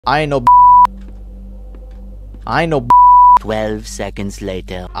I ain't no. I ain't no. 12 seconds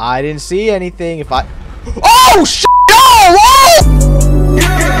later. I didn't see anything. If I. Oh shit! Oh!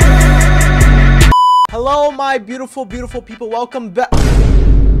 Hello, my beautiful, beautiful people. Welcome back.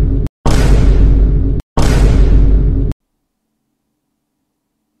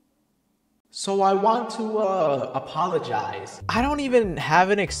 So I want to apologize. I don't even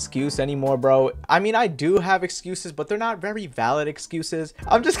have an excuse anymore, bro. I mean, I do have excuses, but they're not very valid excuses.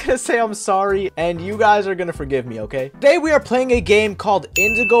 I'm just gonna say I'm sorry, and you guys are gonna forgive me, okay? Today we are playing a game called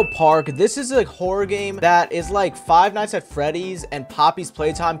Indigo Park. This is a horror game that is like Five Nights at Freddy's and Poppy's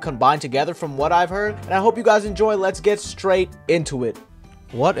Playtime combined together from what I've heard. And I hope you guys enjoy. Let's get straight into it.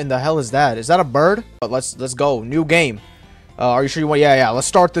 What in the hell is that? Is that a bird? But let's go. New game. Are you sure you want? Yeah. Let's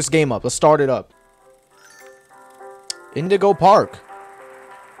start this game up. Let's start it up. Indigo Park.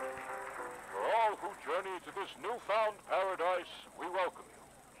 For all who journey to this newfound paradise, we welcome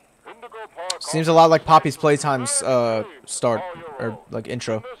you. Indigo Park Seems a lot like Poppy's Playtime's start or like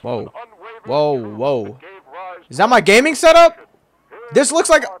intro. Whoa. Is that my gaming setup? This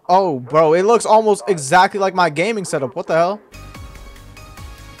looks like, oh bro, it looks almost exactly like my gaming setup. What the hell?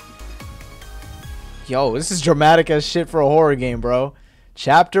 Yo, this is dramatic as shit for a horror game, bro.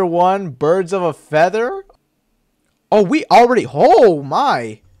 Chapter 1, Birds of a Feather. Oh, we already... Oh,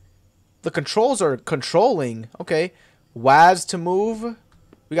 my. The controls are controlling. Okay. WAS to move.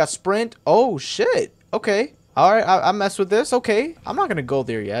 We got sprint. Oh, shit. Okay. All right, I mess with this. Okay. I'm not going to go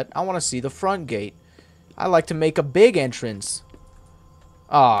there yet. I want to see the front gate. I like to make a big entrance.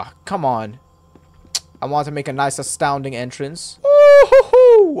 Ah, come on. I want to make a nice, astounding entrance.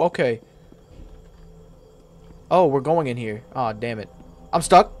 Ooh, okay. Oh, we're going in here. Oh, damn it. I'm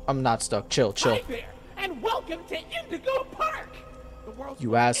stuck. I'm not stuck. Chill. Hi there, and welcome to Indigo Park. The world's You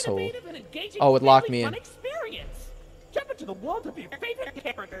most asshole. innovative and engaging Oh, it locked me fun in. Experience. Jump into the world of your favorite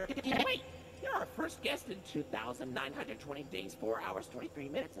character. Wait, you're our first guest in 2,920 days, 4 hours, 23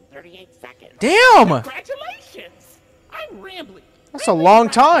 minutes, and 38 seconds. Damn! Congratulations! I'm Rambly. That's a long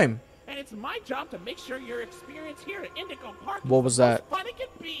time. And it's my job to make sure your experience here at Indigo Park What was that? is the most fun it can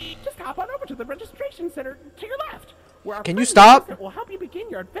be. Just hop on over to the registration center to your left, where our Can you friendly stop? assistant will help you begin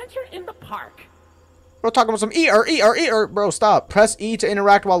your adventure in the park. Bro, talking about some E. Bro, stop. Press E to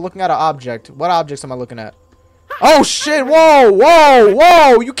interact while looking at an object. What objects am I looking at? Oh, shit.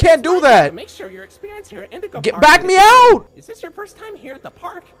 Whoa. You can't do that. Make sure your experience here at Indigo Get Park back is me good. out. Is this your first time here at the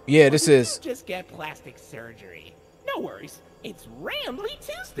park? Yeah, this Well, you is. didn't just get plastic surgery. No worries. It's Rambly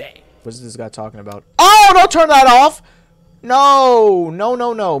Tuesday. What's this guy talking about? Oh, don't turn that off. No.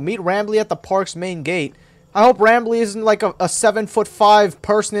 Meet Rambly at the park's main gate. I hope Rambly isn't like a 7'5"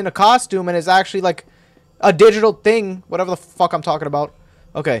 person in a costume and is actually like a digital thing. Whatever the fuck I'm talking about.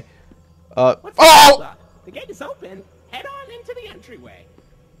 Okay. What's Oh! up? The gate is open. Head on into the entryway.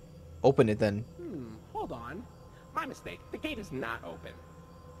 Open it then. Hold on. My mistake. The gate is not open.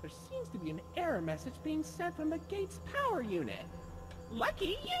 There seems to be an error message being sent from the gate's power unit.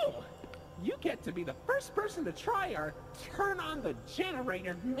 Lucky you! You get to be the first person to try our turn on the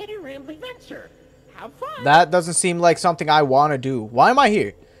generator mini Rambly venture. Have fun! That doesn't seem like something I want to do. Why am I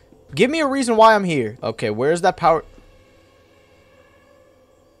here? Give me a reason why I'm here. Okay, where's that power?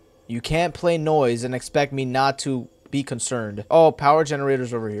 You can't play noise and expect me not to be concerned. Oh, power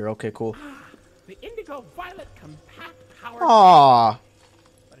generator's over here. Okay, cool. The Indigo Violet Compact Power. Aww.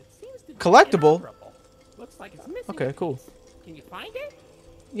 But it seems to be Collectible. inoperable. Looks like it's missing Okay, a cool. piece. Can you find it?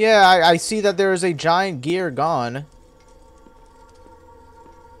 Yeah, I see that there is a giant gear gone.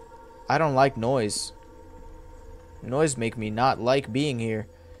 I don't like noise. Noise make me not like being here.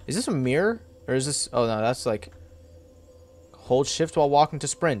 Is this a mirror? Or is this... Oh, no, that's like... Hold shift while walking to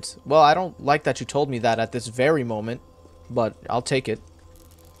sprint. Well, I don't like that you told me that at this very moment. But I'll take it.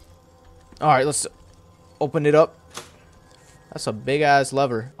 Alright, let's open it up. That's a big-ass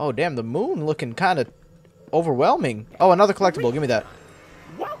lever. Oh, damn, the moon looking kind of overwhelming. Oh, another collectible. Give me that.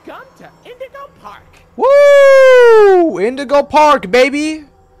 Welcome to Indigo Park. Woo! Indigo Park, baby!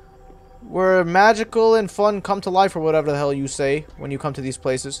 Where magical and fun come to life, or whatever the hell you say when you come to these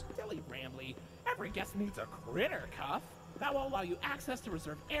places. Silly Rambly, every guest needs a critter cuff. That will allow you access to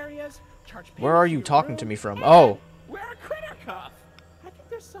reserved areas, charge payments Where are for you your talking room, to me from? and Oh. wear a critter cuff. I think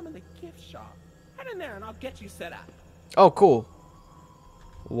there's some in the gift shop. Head in there and I'll get you set up. Oh, cool.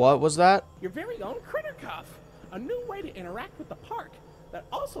 What was that? Your very own critter cuff. A new way to interact with the park that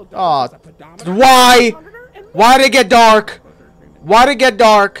also does Aw, as a pedometer, why? monitor, and Why'd it get dark? Why'd it get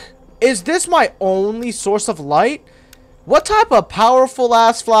dark? Is this my only source of light? What type of powerful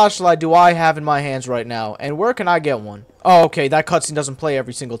ass flashlight do I have in my hands right now? And where can I get one? Oh, okay, that cutscene doesn't play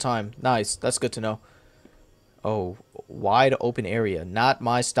every single time. Nice, that's good to know. Oh, Wide open area. Not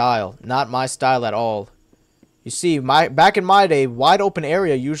my style. Not my style at all. You see, back in my day, wide open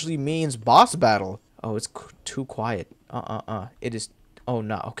area usually means boss battle. Oh, it's too quiet. It is. Oh,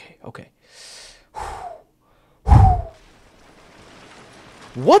 no. Okay, okay.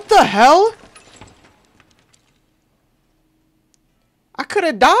 What the hell? I could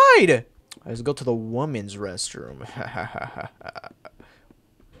have died. Let's go to the women's restroom.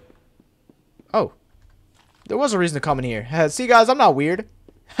 Oh. There was a reason to come in here. See, guys, I'm not weird.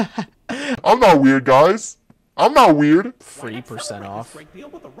 I'm not weird, guys. I'm not weird. 3% off. Great deal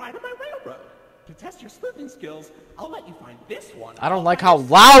with a ride on my railroad. To test your sleuthing skills, I'll let you find this one. I don't like how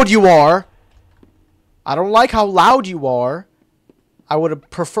loud you are. I don't like how loud you are. I would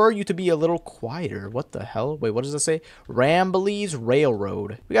prefer you to be a little quieter. What the hell? Wait, what does it say? Rambley's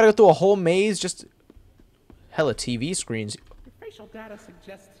Railroad. We gotta go through a whole maze just... Hella TV screens.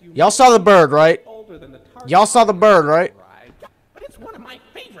 Y'all saw the bird, right? Y'all saw the bird, right? But it's one of my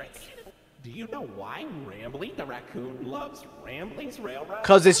favorites. Do you know why Rambley the raccoon loves Rambley's Railroad?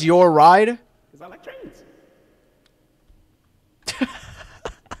 Cause it's your ride? Because I like trains.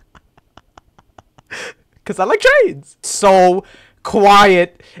 Cause I like trains. So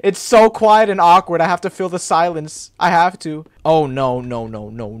quiet. It's so quiet and awkward. I have to feel the silence. I have to. Oh no, no, no,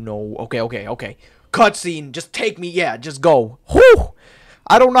 no, no. Okay, okay, okay. Cutscene. Just take me. Yeah, just go. Whew.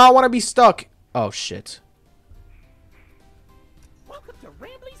 I do not want to be stuck. Oh shit. Welcome to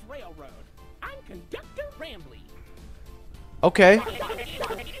Rambley's Railroad. I'm Conductor Rambley. Okay.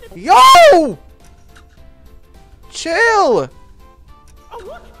 Yo! Chill. Oh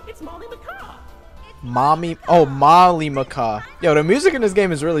look, it's Molly Macaw. Mommy. Oh, Molly Macaw. Yo, the music in this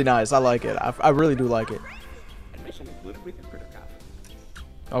game is really nice. I like it. I really do like it. Admission included with your critter cup.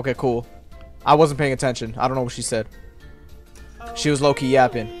 Okay, cool. I wasn't paying attention. I don't know what she said. She was low-key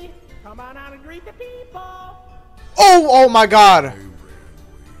yapping. Come on out and greet the people. Oh my god.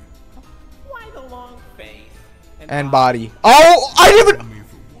 Why the long face? And body. Oh, I didn't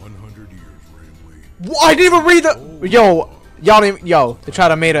even read the... Yo, y'all didn't... Yo, they tried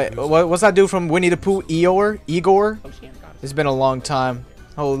to make a... What's that dude from Winnie the Pooh? Igor? It's been a long time.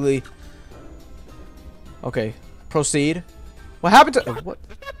 Holy. Okay, proceed. What happened to... What?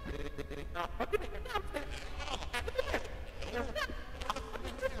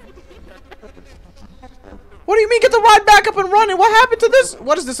 What do you mean get the ride back up and running? What happened to this?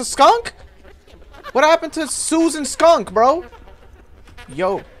 What is this, a skunk? What happened to Susan Skunk, bro?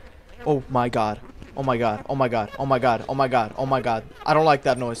 Yo. Oh my god. Oh my god. Oh my god. Oh my god. Oh my god. Oh my god. I don't like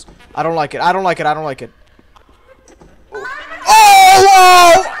that noise. I don't like it. I don't like it. I don't like it.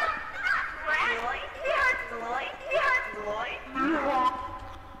 Oh!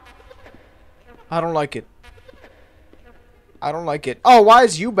 I don't like it. I don't like it. Oh, why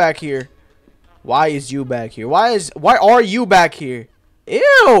is you back here? Why is you back here? Why are you back here?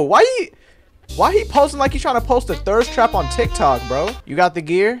 Ew! Why he posting like he's trying to post a thirst trap on TikTok, bro? You got the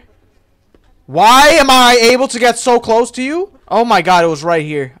gear? Why am I able to get so close to you? Oh my god, it was right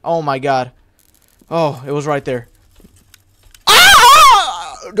here. Oh my god. Oh, it was right there.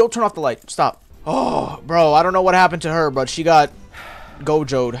 Ah! Don't turn off the light. Stop. Oh, bro, I don't know what happened to her, but she got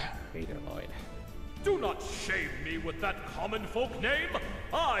gojoed. Do not shame me with that common folk name.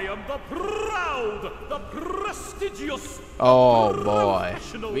 I am the proud, the prestigious. Oh boy,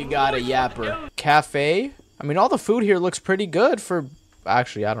 we got a yapper. Cafe? I mean, all the food here looks pretty good for...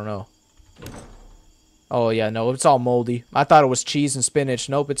 Actually, I don't know. Oh yeah, no, it's all moldy. I thought it was cheese and spinach.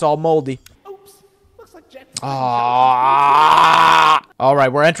 Nope, it's all moldy. Oops. Looks like Jack. Ah! All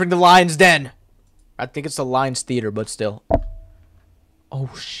right, we're entering the Lion's Den. I think it's the Lion's Theater, but still.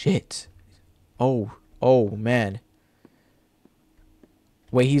 Oh shit. Oh man.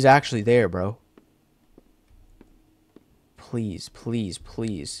 Wait, he's actually there, bro. Please, please,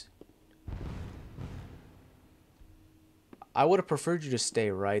 please. I would have preferred you to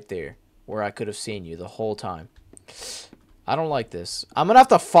stay right there where I could have seen you the whole time. I don't like this. I'm gonna have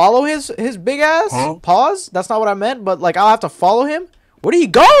to follow his big ass paws. That's not what I meant, but like I'll have to follow him. Where did he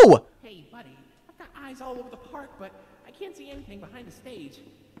go? Hey, buddy. I've got eyes all over the park, but I can't see anything behind the stage.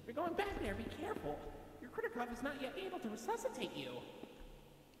 If you're going back there, be careful. Your critter club is not yet able to resuscitate you.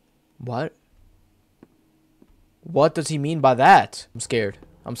 What? What does he mean by that? I'm scared.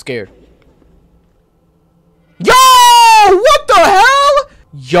 I'm scared. Yo! What the hell?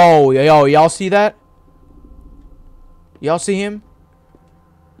 Yo, y'all see that? Y'all see him?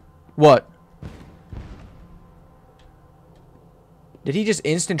 What? Did he just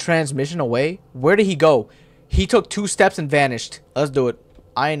instant transmission away? Where did he go? He took 2 steps and vanished. Let's do it.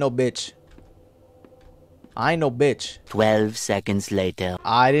 I ain't no bitch. I ain't no bitch. 12 seconds later.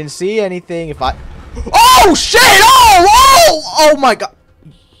 I didn't see anything. If I... Oh shit! Oh my god!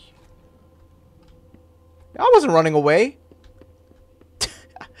 I wasn't running away.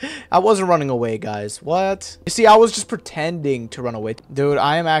 I wasn't running away, guys. What? You see, I was just pretending to run away. Dude,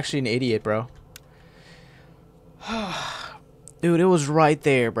 I am actually an idiot, bro. Dude, it was right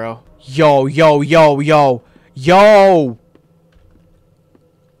there, bro. Yo. Yo.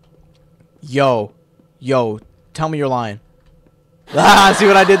 Tell me you're lying. Ah, see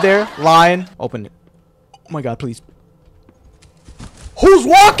what I did there? Lying. Open it. Oh my god, please. Who's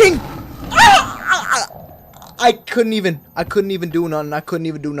walking? I couldn't even do nothing. I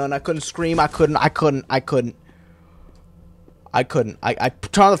couldn't scream. I couldn't. I turned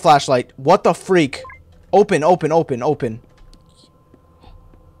on the flashlight. What the freak? Open.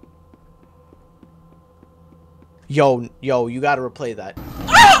 Yo, you gotta replay that.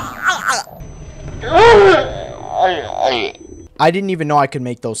 I didn't even know I could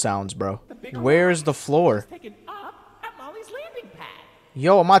make those sounds, bro. Where's the floor?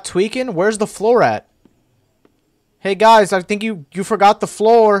 Yo, am I tweaking? Where's the floor at? Hey guys, I think you forgot the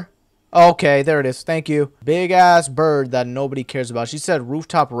floor. Okay, there it is. Thank you. Big ass bird that nobody cares about. She said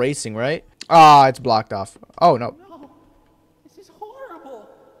rooftop racing, right? Ah, it's blocked off. Oh no. No, this is horrible.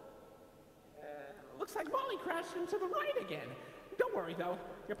 Looks like Molly crashed into the right again. Don't worry though.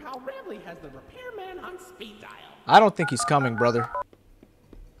 Your pal Ramley has the repairman on speed dial. I don't think he's coming, brother.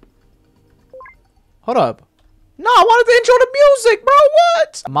 Hold up. No, I wanted to intro the music, bro.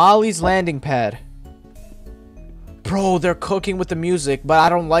 What? Molly's landing pad. Bro, they're cooking with the music, but I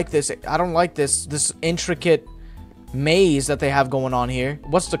don't like this. I don't like this intricate maze that they have going on here.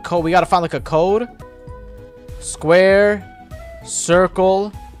 What's the code? We gotta find like a code. Square,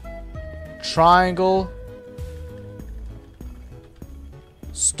 circle, triangle,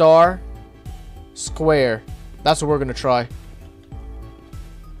 star, square. That's what we're gonna try.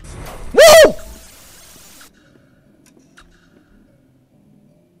 Woo!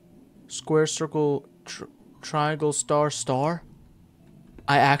 Square, circle, triangle, star.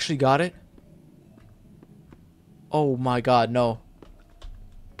 I actually got it. Oh my god, no.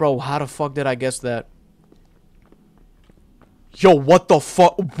 Bro, how the fuck did I guess that? Yo, what the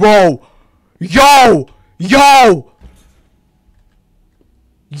fuck? Bro! Yo!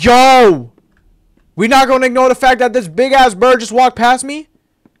 We not gonna ignore the fact that this big ass bird just walked past me?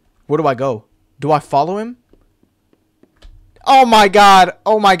 Where do I go? Do I follow him? Oh my god.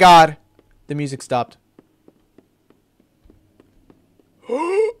 The music stopped.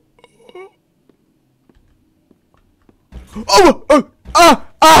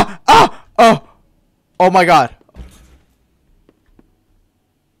 Oh my god.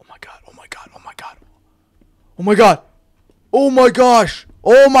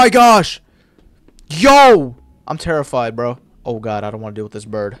 Oh my gosh. Yo, I'm terrified, bro. Oh god, I don't want to deal with this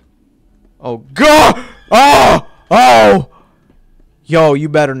bird. Oh god. Oh. Yo, you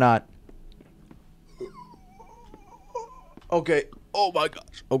better not. Okay. Oh my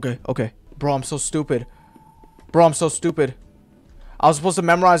gosh. Okay. Bro, I'm so stupid. I was supposed to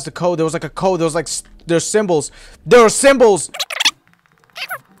memorize the code. There was like a code. There's symbols. There are symbols.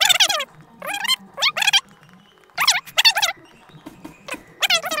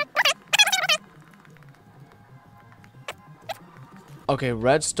 Okay,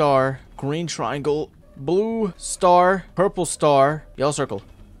 red star, green triangle, blue star, purple star, yellow circle.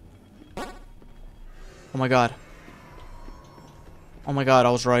 Oh my god. I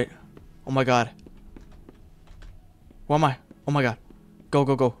was right. Oh my god. Where am I? Oh my god.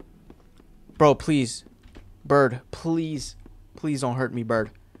 Go. Bro, please. Bird, please. Please don't hurt me,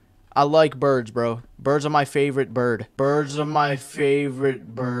 bird. I like birds, bro. Birds are my favorite bird.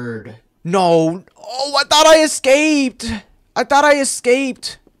 No. Oh, I thought I escaped.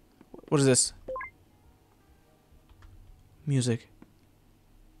 What is this? Music.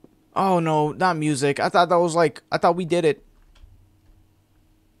 Oh no, not music. I thought we did it.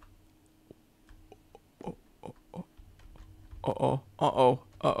 Uh-oh.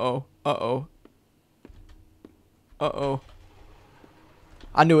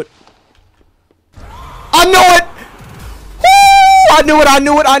 I knew it. Woo! I knew it.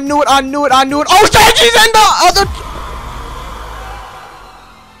 Oh shit, she's in the other.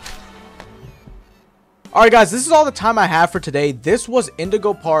 Alright guys, this is all the time I have for today. This was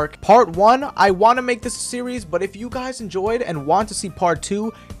Indigo Park Part 1. I want to make this a series, but if you guys enjoyed and want to see Part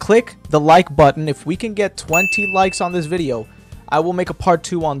 2, click the like button. If we can get 20 likes on this video, I will make a Part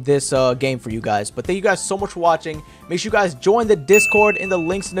 2 on this game for you guys. But thank you guys so much for watching. Make sure you guys join the Discord in the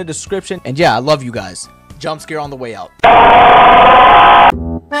links in the description. And yeah, I love you guys. Jump scare on the way out.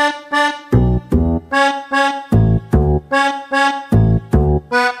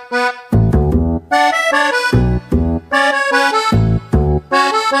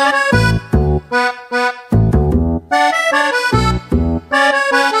 Bye.